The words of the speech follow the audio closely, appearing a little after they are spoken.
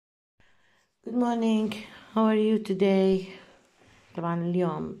Good morning. How are you today? طبعا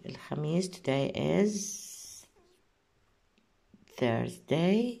اليوم الخميس. Today is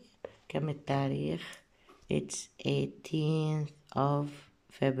Thursday. كم التاريخ؟ It's 18th of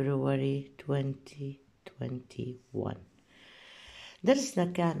February 2021. درسنا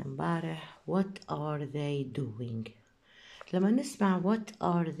كان امبارح What are they doing؟ لما نسمع What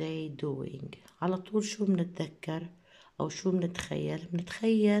are they doing على طول شو بنتذكر أو شو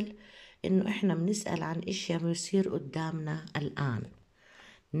بنتخيل إنه إحنا بنسأل عن إشياء بيصير قدامنا الآن.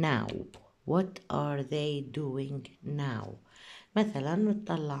 Now. What are they doing now؟ مثلا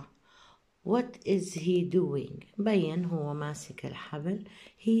نطلع What is he doing؟ بين هو ماسك الحبل.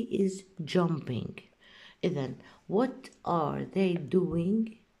 He is jumping. إذن what are they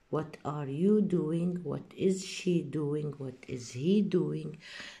doing؟ What are you doing؟ What is she doing؟ What is he doing؟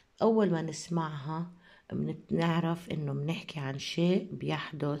 أول ما نسمعها بنعرف إنه بنحكي عن شيء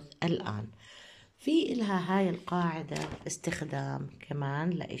بيحدث الآن. في إلها هاي القاعدة استخدام كمان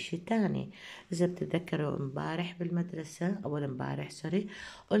لإشي تاني. إذا بتتذكروا امبارح بالمدرسة أول امبارح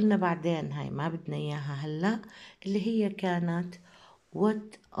قلنا بعدين هاي ما بدنا إياها هلأ، اللي هي كانت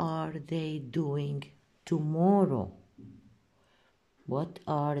What are they doing tomorrow؟ What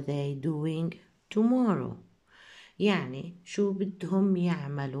are they doing tomorrow؟ يعني شو بدهم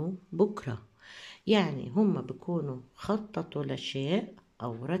يعملوا بكرة. يعني هم بيكونوا خططوا لشيء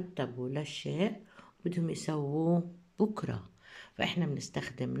أو رتبوا لشيء بدهم يسووه بكرة. فإحنا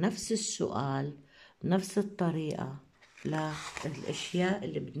بنستخدم نفس السؤال بنفس الطريقة للأشياء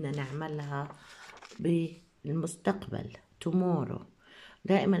اللي بدنا نعملها بالمستقبل tomorrow.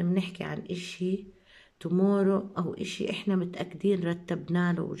 دائما بنحكي عن إشي tomorrow أو إشي إحنا متأكدين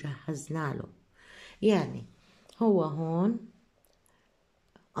رتبنا له وجهزنا له. يعني هو هون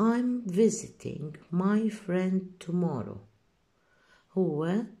I'm visiting my friend tomorrow.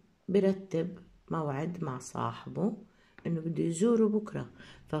 هو برتب موعد مع صاحبه انه بده يزوره بكرة،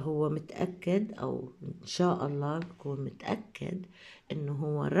 فهو متأكد او ان شاء الله بكون متأكد انه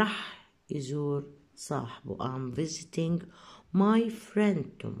هو رح يزور صاحبه. I'm visiting my friend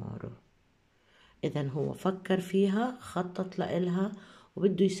tomorrow. اذا هو فكر فيها، خطط لإلها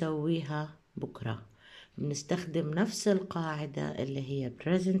وبده يسويها بكرة. بنستخدم نفس القاعدة اللي هي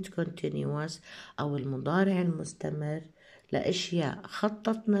present continuous أو المضارع المستمر لأشياء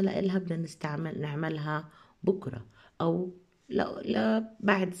خططنا لإلها بدنا نعملها بكرة أو لا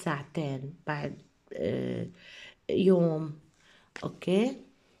بعد ساعتين، بعد يوم. أوكي،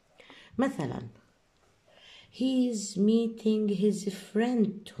 مثلا he's meeting his friend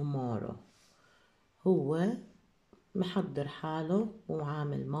tomorrow. هو محضر حاله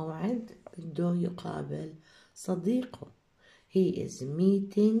وعامل موعد بده يقابل صديقه. He is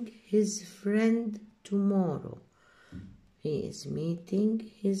meeting his friend tomorrow. He is meeting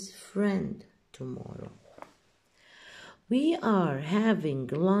his friend tomorrow. We are having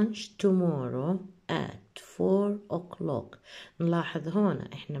lunch tomorrow at 4 o'clock. نلاحظ هنا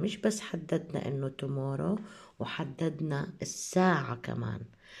احنا مش بس حددنا انه tomorrow وحددنا الساعة كمان.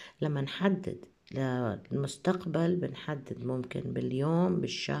 لما نحدد للمستقبل بنحدد ممكن باليوم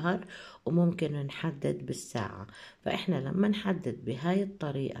بالشهر وممكن نحدد بالساعة. فإحنا لما نحدد بهاي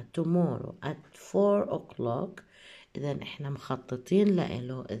الطريقة tomorrow at 4 o'clock إذا إحنا مخططين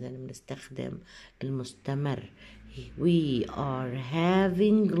لإله. إذا بنستخدم المستمر. We are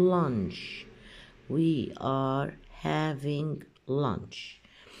having lunch. We are having lunch.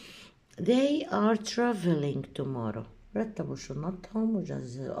 They are traveling tomorrow. رتبوا شنطهم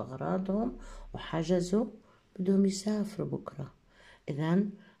وجهزوا أغراضهم وحجزوا بدهم يسافروا بكرة. إذن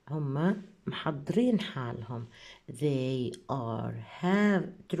هم محضرين حالهم. They are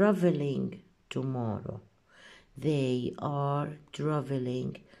traveling tomorrow. They are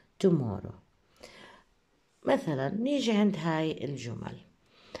traveling tomorrow. مثلا نيجي عند هاي الجمل.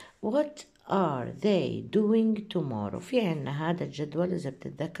 What are they doing tomorrow؟ في عنا هذا الجدول إذا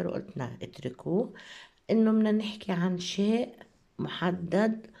بتتذكروا قلتنا اتركوه إنه بدنا نحكي عن شيء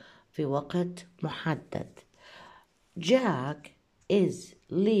محدد في وقت محدد. Jack is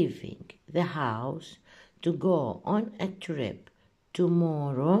leaving the house to go on a trip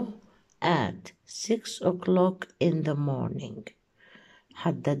tomorrow at 6 o'clock in the morning.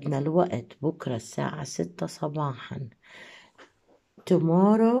 حددنا الوقت بكرة الساعة 6 صباحا.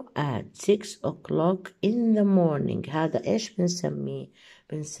 tomorrow at 6 o'clock in the morning. هذا إيش بنسميه؟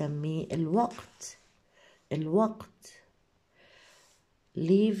 بنسميه الوقت.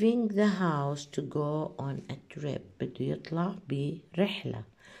 leaving the house to go on a trip. بده يطلع برحلة،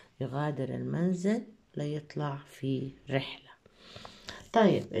 يغادر المنزل ليطلع في رحلة.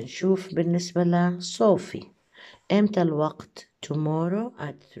 طيب نشوف بالنسبة لصوفي. إمتى الوقت؟ tomorrow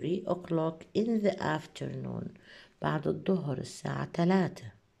at 3 o'clock in the afternoon. بعد الظهر الساعة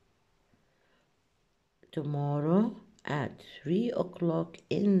 3. tomorrow at 3 o'clock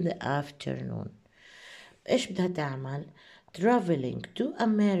in the afternoon. إيش بدها تعمل؟ traveling to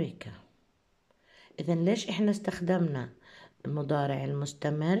America. إذن ليش إحنا استخدمنا المضارع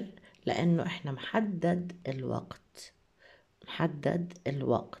المستمر؟ لأنه إحنا محدد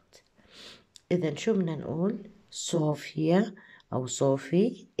الوقت. إذن شو بدنا نقول؟ صوفيا أو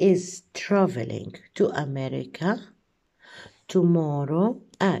صوفي is traveling to America tomorrow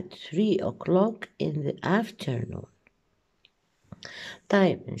at 3 o'clock in the afternoon.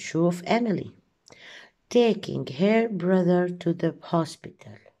 طيب نشوف Emily taking her brother to the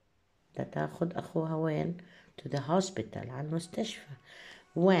hospital. تاخد أخوها وين؟ to the hospital على المستشفى.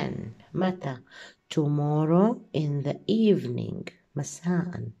 when متى؟ tomorrow in the evening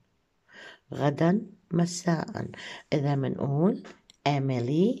مساء. غدا مساء. إذا منقول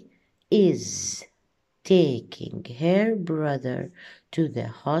Emily is taking her brother to the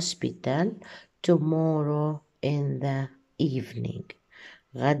hospital tomorrow in the evening.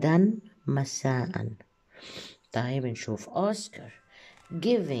 غدا مساء. طيب نشوف أوسكار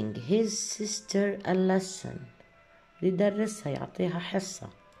giving his sister a lesson. يدرسها، يعطيها حصة،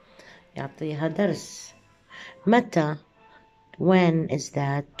 يعطيها درس. متى؟ when is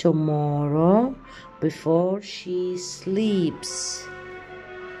that؟ tomorrow before she sleeps.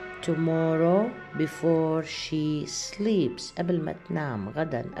 tomorrow before she sleeps قبل ما تنام.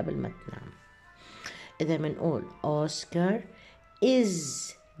 غدا قبل ما تنام. إذا منقول Oscar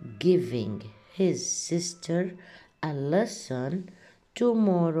is giving his sister a lesson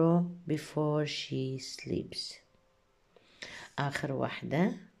tomorrow before she sleeps. آخر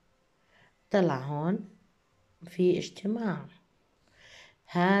واحدة طلع هون في اجتماع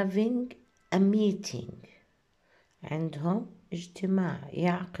having a meeting. عندهم اجتماع،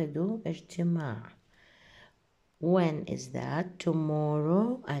 يعقدوا اجتماع. when is that؟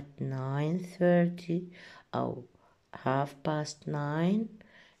 tomorrow at 9:30 أو 9:30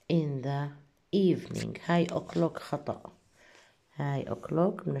 in the evening. هاي o'clock خطأ، هاي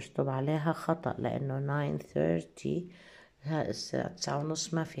o'clock بنشطب عليها خطأ لأنه 9:30 هاي الساعة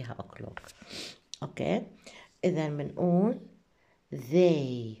 9:30 ما فيها o'clock. أوكي، إذا بنقول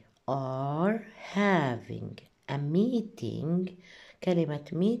they are having a meeting. كلمة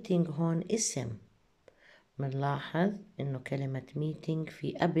meeting هون اسم. بنلاحظ إنه كلمة meeting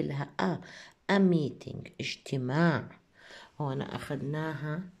في قبلها a meeting اجتماع. هون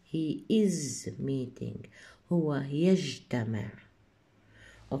أخذناها he is meeting، هو يجتمع.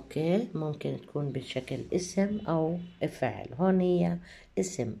 أوكي، ممكن تكون بشكل اسم أو فعل. هون هي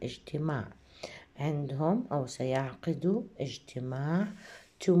اسم اجتماع. عندهم أو سيعقدوا اجتماع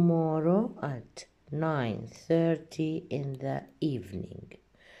tomorrow at 9:30 in the evening.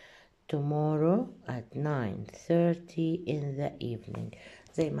 tomorrow at 9:30 in the evening.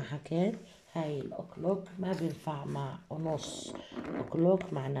 زي ما حكيت هاي الأوكلوك ما بينفع مع ونص.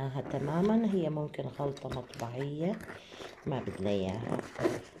 أوكلوك معناها تماما، هي ممكن غلطة مطبعية ما بدنا إياها،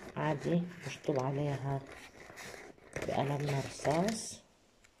 عادي نشطب عليها بقلم رصاص.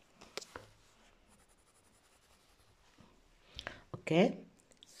 أوكي،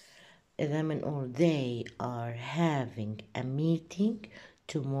 إذا بنقول they are having a meeting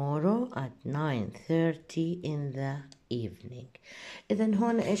tomorrow at 9:30 in the evening. إذا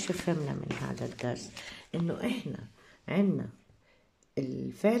هون إيش فهمنا من هذا الدرس؟ إنه إحنا عنا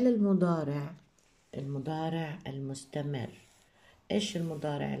الفعل المضارع المستمر. إيش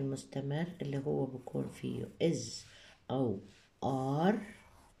المضارع المستمر؟ اللي هو بيكون فيه is أو are،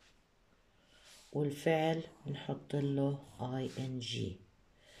 والفعل بنحط له ing.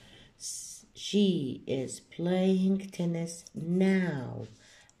 She is playing tennis now.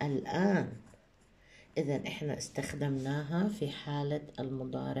 الآن. إذا إحنا استخدمناها في حالة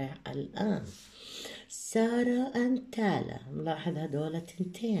المضارع الآن. سارة and تالا، نلاحظ هدول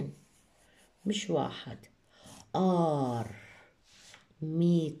تنتين مش واحد. are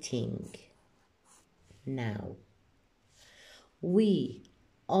meeting now. We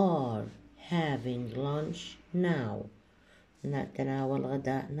are having lunch now. نتناول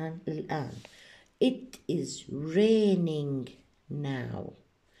غداءنا الآن. It is raining now.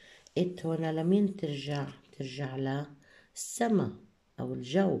 it هنا لمين ترجع للسماء أو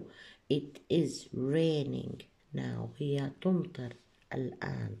الجو. it is raining now، هي تمطر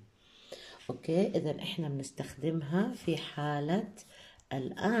الآن. أوكي، إذا إحنا بنستخدمها في حالة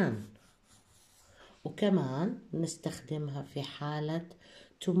الآن، وكمان بنستخدمها في حالة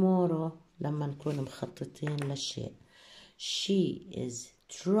tomorrow لما نكون مخططين للشيء. She is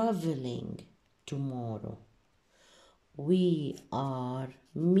traveling tomorrow. We are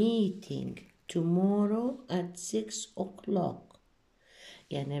meeting tomorrow at 6 o'clock.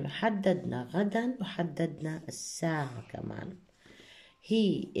 يعني حددنا غدا وحددنا الساعة كمان.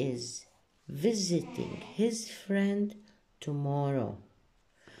 He is visiting his friend tomorrow.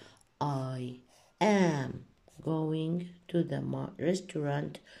 I am going to the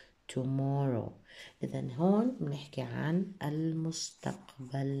restaurant tomorrow. إذن هون بنحكي عن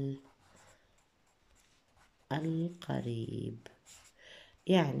المستقبل القريب.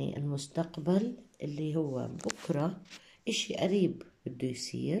 يعني المستقبل اللي هو بكرة إشي قريب بده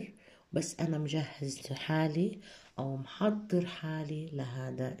يصير، بس أنا مجهز حالي أو محضر حالي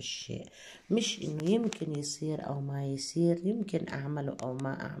لهذا الشيء. مش إنه يمكن يصير أو ما يصير، يمكن أعمله أو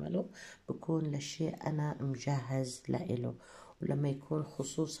ما أعمله، بكون للشيء أنا مجهز لإله. ولما يكون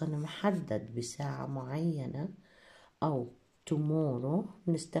خصوصا محدد بساعة معينة أو tomorrow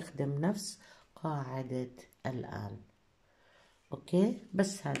نستخدم نفس قاعدة الآن. اوكي،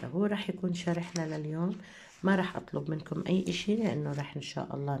 بس هذا هو راح يكون شرحنا لليوم. ما راح اطلب منكم اي اشي، لانه راح ان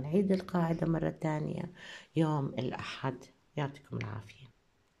شاء الله نعيد القاعدة مرة تانية يوم الاحد. يعطيكم العافية.